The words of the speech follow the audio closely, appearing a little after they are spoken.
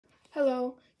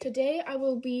Hello, today I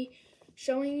will be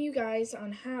showing you guys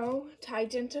on how to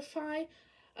identify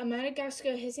a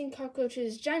Madagascar hissing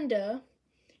cockroach's gender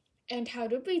and how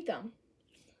to breed them.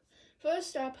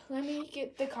 First up, let me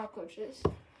get the cockroaches.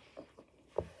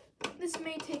 This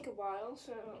may take a while,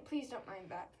 so please don't mind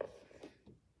that.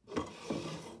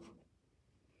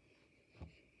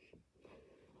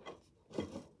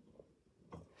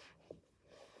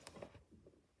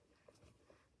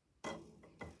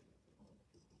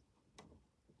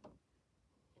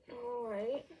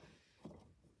 Alright.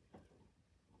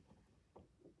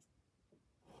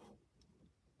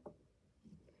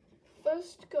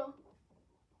 First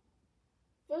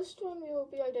one we will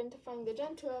be identifying the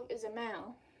gender of is a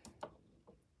male.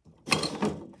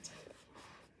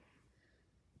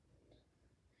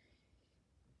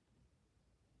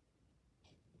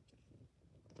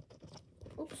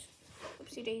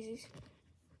 Oopsie daisies.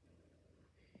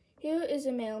 Here is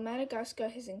a male Madagascar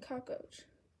hissing cockroach.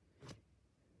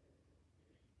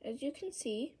 As you can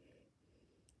see,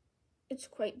 it's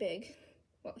quite big.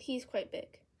 Well, he's quite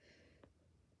big.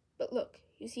 But look,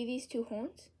 you see these two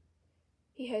horns?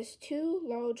 He has two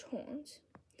large horns.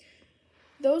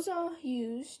 Those are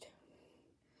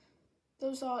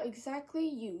exactly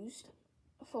used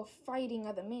for fighting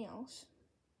other males.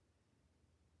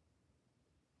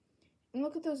 And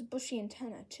look at those bushy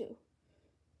antennae too.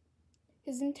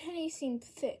 His antennae seem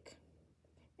thick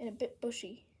and a bit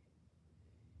bushy,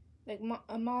 like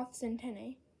a moth's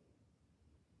antennae.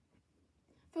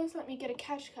 First, let me get a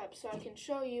catch cup so I can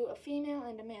show you a female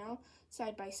and a male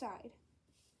side by side,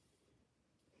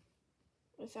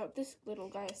 without this little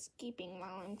guy escaping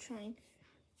while I'm trying to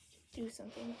do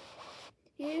something.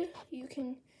 Here, you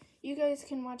guys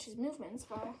can watch his movements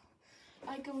while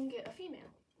I go and get a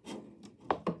female.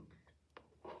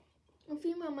 A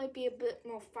female might be a bit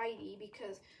more fighty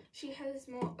because she has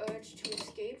more urge to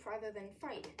escape rather than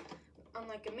fight,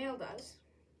 unlike a male does.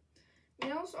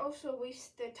 Males also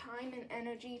waste their time and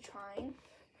energy trying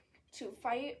to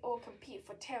fight or compete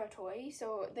for territory,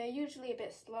 so they're usually a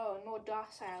bit slow and more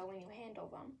docile when you handle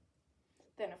them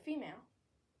than a female.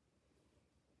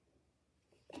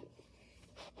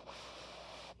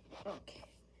 Okay,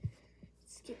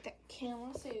 let's get that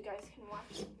camera so you guys can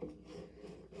watch.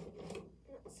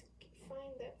 Let's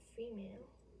find that female.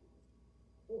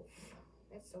 Oof,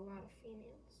 that's a lot of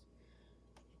females.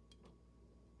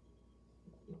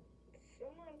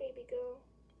 Come on, baby girl.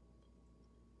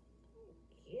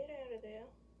 Get out of there.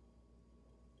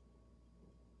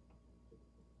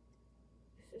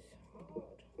 This is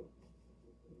hard.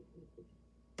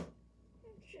 I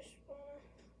just wanna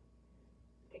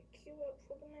pick you up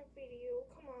for my video.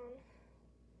 Come on.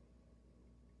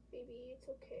 Baby, it's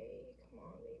okay. Come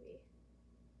on, baby.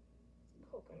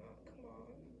 Coconut, come on.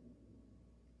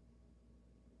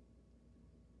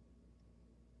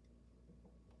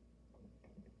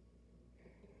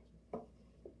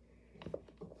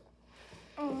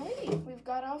 Alrighty, we've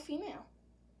got our female.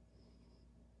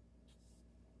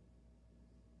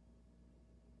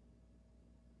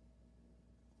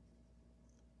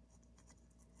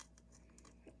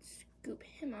 Let's scoop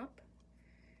him up.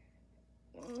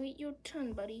 Wait your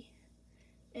turn, buddy.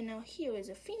 And now here is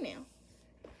a female.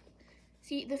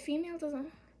 See, the female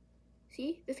doesn't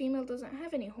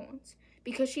have any horns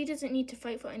because she doesn't need to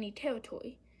fight for any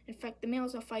territory. In fact, the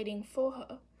males are fighting for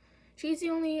her. She's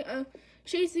the only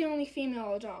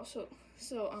female adult, so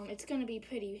it's gonna be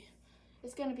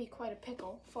quite a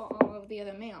pickle for all of the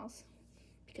other males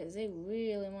because they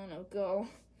really want to go.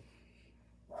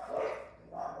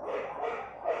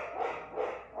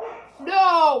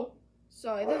 No!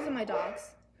 Sorry, those are my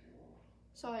dogs.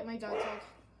 Sorry, my dogs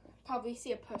probably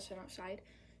see a person outside.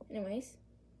 Anyways,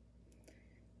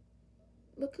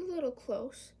 look a little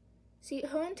close. See,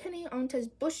 her antennae aren't as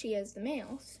bushy as the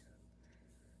males.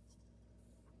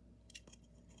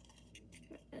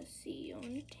 Let's see your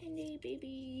antennae,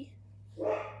 baby.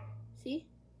 See?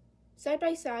 Side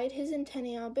by side, his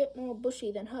antennae are a bit more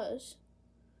bushy than hers.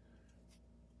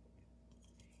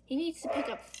 He needs to pick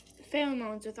up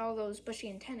pheromones with all those bushy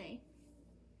antennae.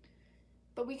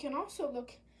 But we can also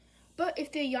look, but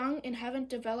if they're young and haven't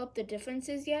developed the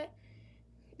differences yet,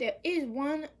 there is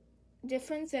one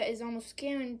difference that is almost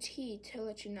guaranteed to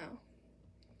let you know.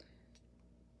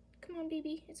 Come on,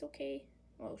 baby, it's okay.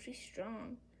 Oh, she's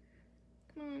strong.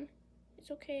 Come on, it's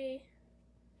okay.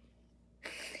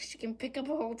 She can pick up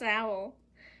a whole towel.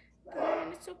 Come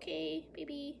on, it's okay,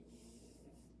 baby.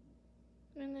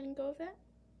 Am I letting go of that?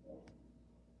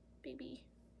 Baby,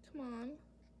 come on.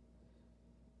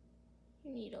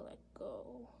 You need to let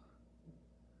go.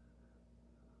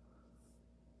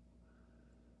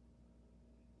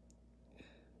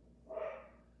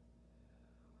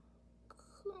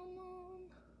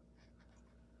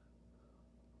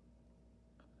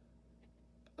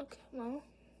 Okay, well.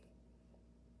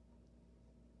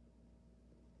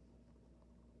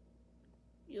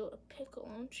 You're a pickle,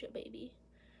 aren't you, baby?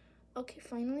 Okay,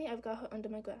 finally, I've got her under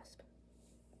my grasp.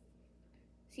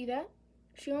 See that?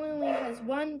 She only has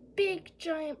one big,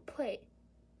 giant plate.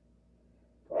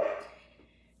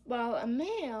 While a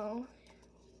male,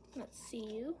 let's see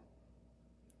you.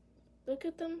 Look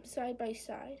at them side by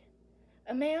side.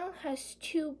 A male has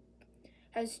two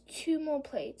more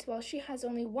plates, while she has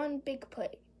only one big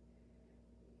plate.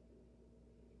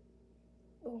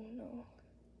 Oh no.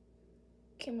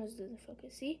 Camera doesn't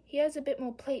focus. See? He has a bit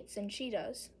more plates than she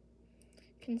does.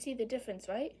 Can see the difference,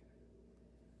 right?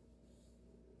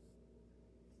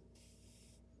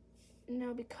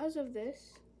 Now, because of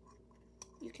this,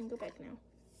 you can go back now.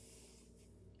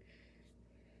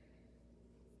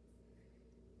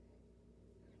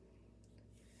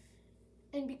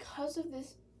 And because of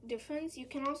this difference, you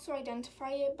can also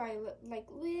identify it by like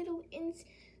little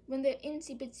when they're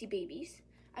insy bitsy babies.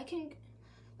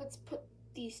 Let's put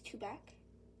these two back.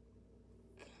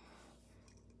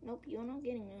 Nope, you're not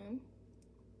getting them.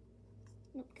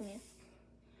 Nope, come here.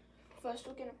 First,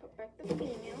 we're gonna put back the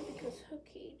female because her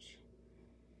cage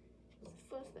is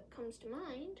the first that comes to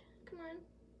mind. Come on,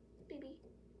 baby.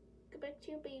 Go back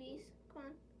to your babies. Come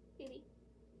on, baby.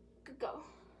 Good girl.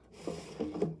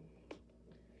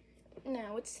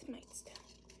 Now it's Mite's turn.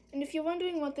 And if you're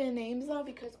wondering what their names are,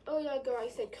 because earlier ago I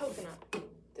said coconut.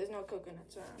 There's no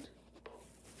coconuts around.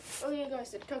 Earlier ago I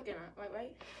said coconut,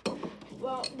 right?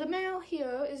 Well, the male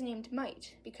here is named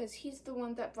Mite because he's the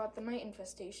one that brought the mite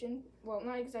infestation. Well,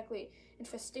 not exactly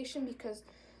infestation, because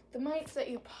the mites that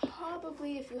you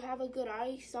probably, if you have a good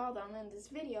eye, saw them in this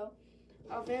video,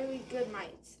 are very good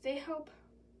mites. They help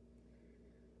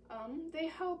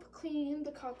clean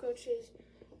the cockroaches.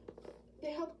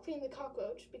 They help clean the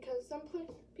cockroach because some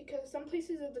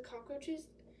places of the cockroaches,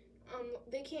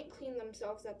 they can't clean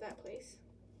themselves at that place.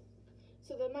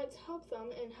 So the mites help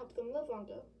them and help them live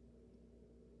longer.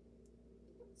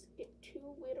 Let's get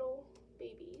two little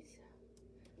babies.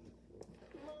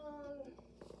 Come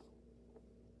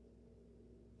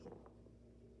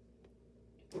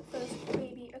on. First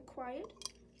baby acquired.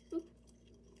 Oop.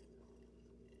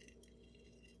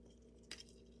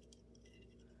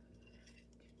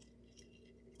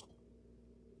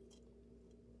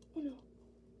 Oh no.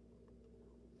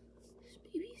 This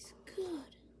baby's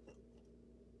good.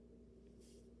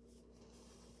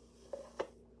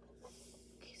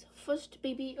 Okay, so first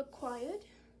baby acquired.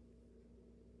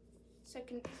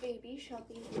 Second baby shall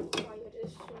be acquired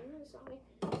as soon as I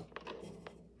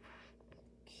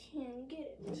can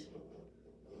get it.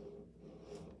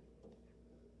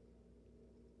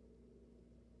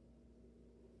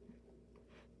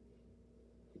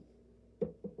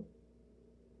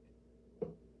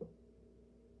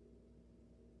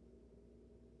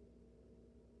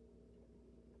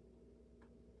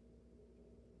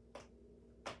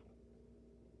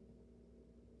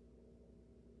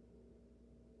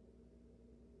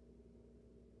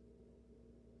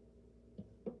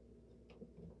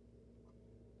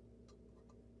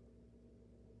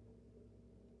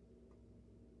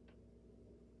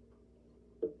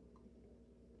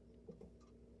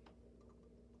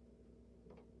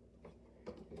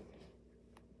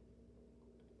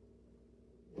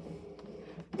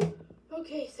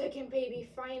 Okay, second baby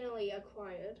finally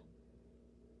acquired.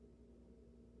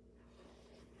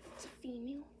 It's a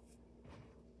female.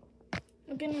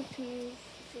 I'm gonna have to move.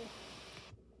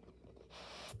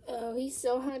 Oh, he's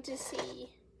so hard to see.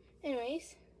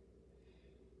 Anyways.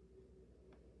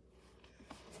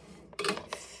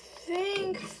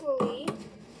 Thankfully,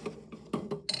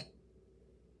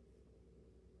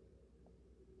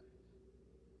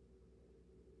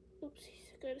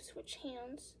 oopsies, I gotta switch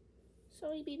hands.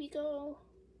 Sorry, baby girl.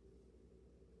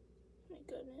 My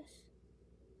goodness.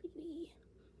 Baby.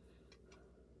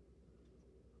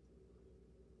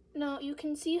 Now, you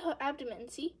can see her abdomen,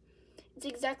 see? It's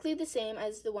exactly the same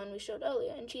as the one we showed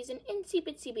earlier, and she's an itsy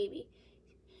bitsy baby.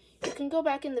 You can go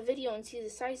back in the video and see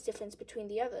the size difference between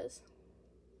the others.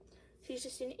 She's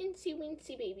just an itsy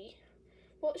wincy baby.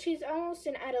 Well, she's almost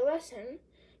an adolescent,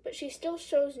 but she still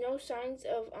shows no signs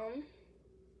of,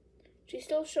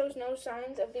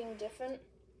 being different.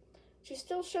 She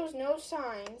still shows no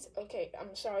signs, okay,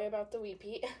 I'm sorry about the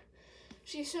repeat.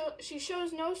 She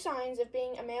shows no signs of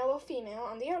being a male or female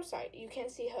on the outside. You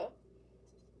can't see her.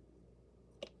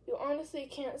 You honestly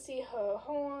can't see her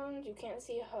horns, you can't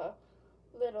see her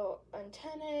little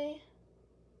antennae.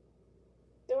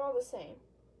 They're all the same.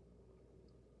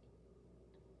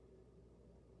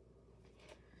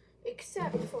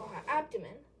 Except for her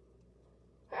abdomen.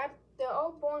 They're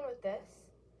all born with this.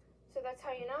 So So that's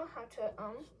how you know how to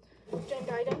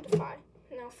gender identify.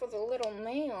 Now for the little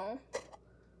male,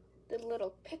 the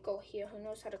little pickle here who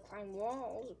knows how to climb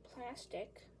walls of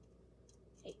plastic.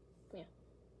 Hey, come here.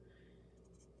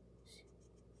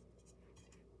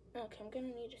 Okay, I'm gonna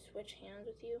need to switch hands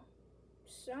with you.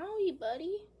 Sorry,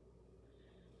 buddy.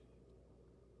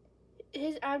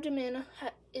 His abdomen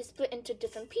is split into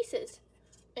different pieces,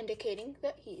 indicating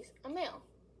that he's a male.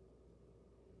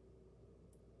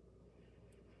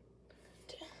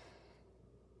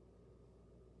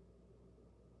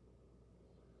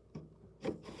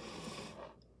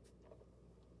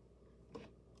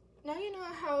 Now you know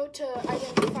how to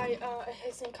identify a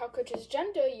hissing cockroach's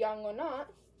gender, young or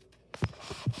not.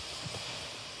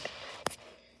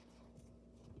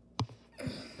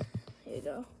 Here you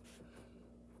go.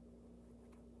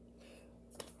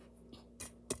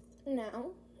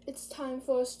 Now it's time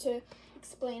for us to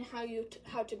explain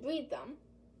how to breed them.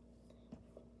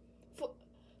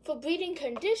 For breeding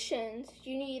conditions,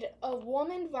 you need a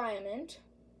warm environment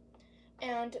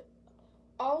and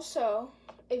also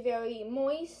a very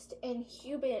moist and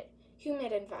humid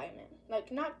environment.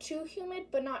 Like not too humid,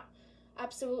 but not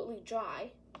absolutely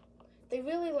dry. They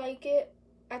really like it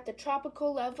at the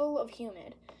tropical level of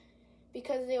humid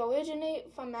because they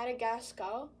originate from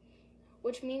Madagascar,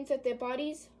 which means that their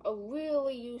bodies are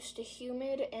really used to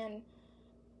humid and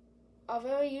are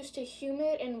very used to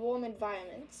humid and warm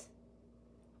environments.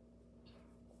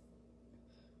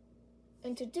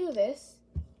 And to do this,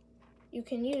 you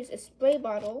can use a spray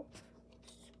bottle,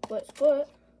 squirt,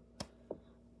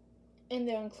 in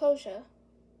their enclosure.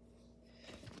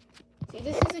 See,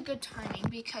 this is a good timing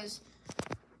because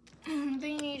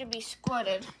they need to be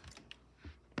squirted.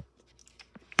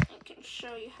 I can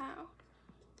show you how.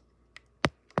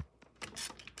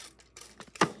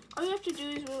 All you have to do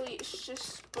is really just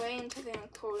spray into their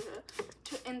enclosure,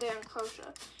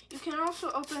 You can also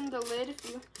open the lid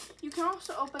you can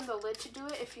also open the lid to do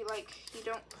it if you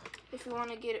want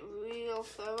to get it real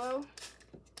thorough.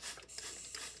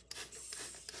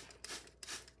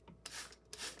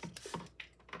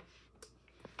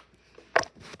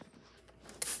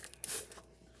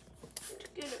 To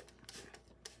get it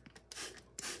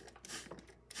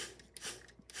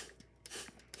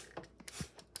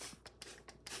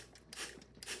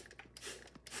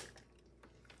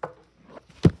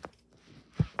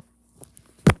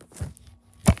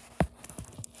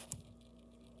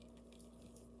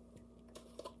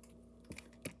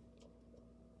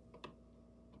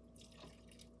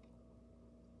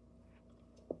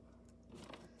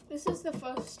This is the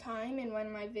first time in one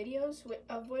of my videos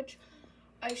of which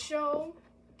I show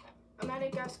a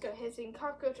Madagascar hissing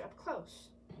cockroach up close.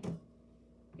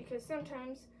 Because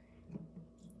sometimes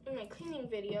in my cleaning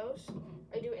videos,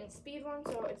 I do it in speed run,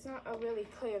 so it's not a really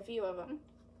clear view of them.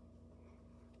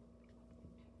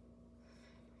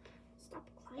 Stop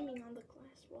climbing on the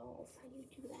glass walls. How do you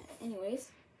do that? Anyways,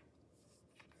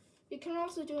 you can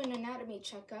also do an anatomy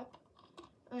checkup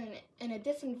in a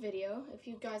different video if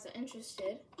you guys are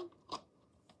interested.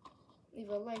 Leave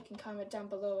a like and comment down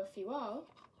below if you are.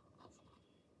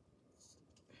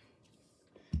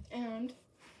 And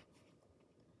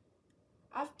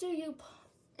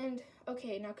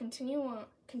okay, now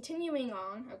continuing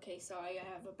on. Okay, sorry, I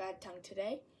have a bad tongue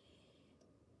today.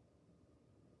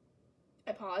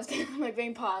 I paused. My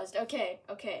brain paused. Okay.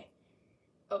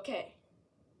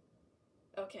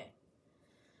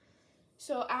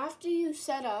 So after you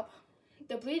set up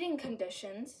the breeding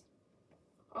conditions,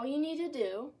 all you need to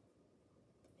do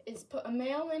is put a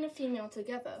male and a female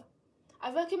together.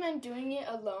 I recommend doing it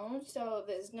alone so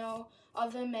there's no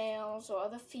other males or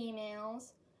other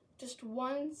females, just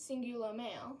one singular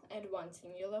male and one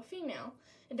singular female.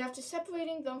 And after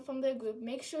separating them from their group,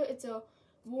 make sure it's a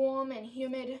warm and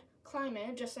humid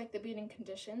climate, just like the breeding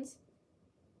conditions.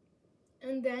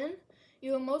 And then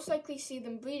you will most likely see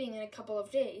them breeding in a couple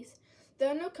of days. There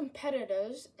are no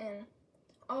competitors, and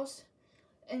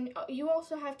you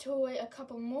also have to wait a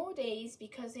couple more days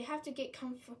because they have to get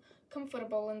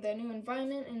comfortable in their new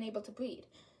environment and able to breed.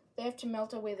 They have to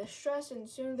melt away the stress, and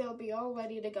soon they'll be all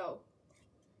ready to go.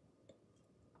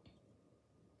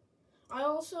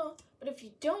 But if you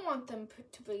don't want them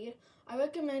to breed, I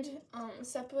recommend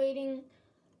separating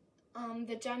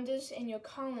the genders in your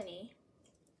colony,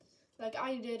 like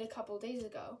I did a couple days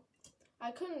ago. I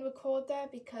couldn't record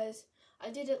that because I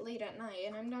did it late at night,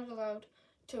 and I'm not allowed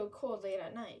to record late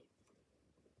at night.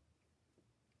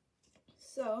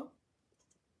 So,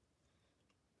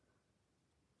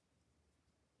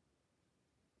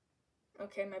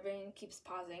 okay, my brain keeps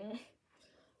pausing.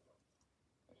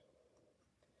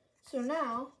 So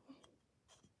now,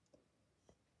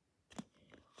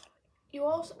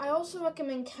 I also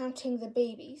recommend counting the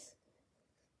babies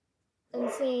and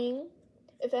seeing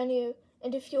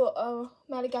if you're a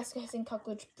Madagascar hissing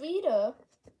cockroach breeder,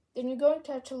 then you're going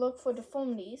to have to look for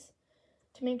deformities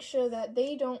to make sure that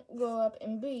they don't grow up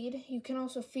and breed. You can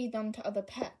also feed them to other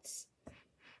pets.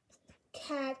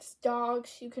 Cats,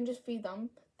 dogs, you can just feed them.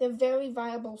 They're very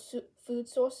viable food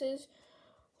sources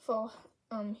for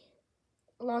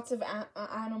lots of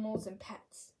animals and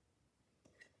pets.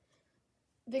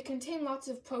 They contain lots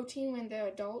of protein when they're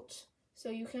adults, so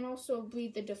you can also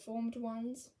breed the deformed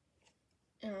ones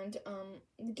and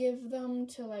give them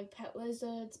to like pet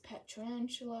lizards, pet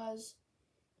tarantulas,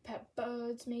 pet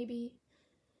birds maybe,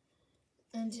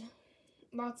 and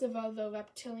lots of other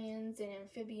reptilians and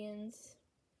amphibians,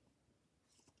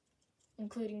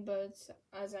 including birds,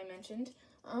 as I mentioned.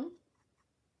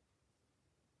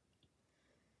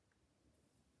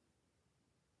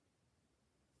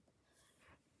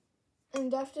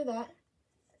 And after that,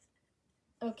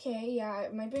 okay, yeah,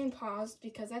 my brain paused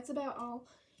because that's about all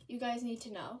you guys need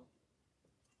to know.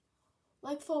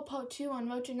 Like for part 2 on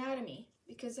roach anatomy,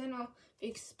 because then I'll be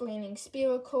explaining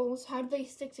spiracles, how do they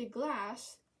stick to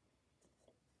glass,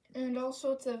 and all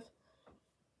sorts of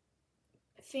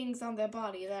things on their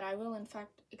body that I will in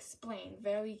fact explain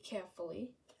very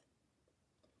carefully.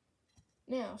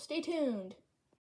 Now, stay tuned.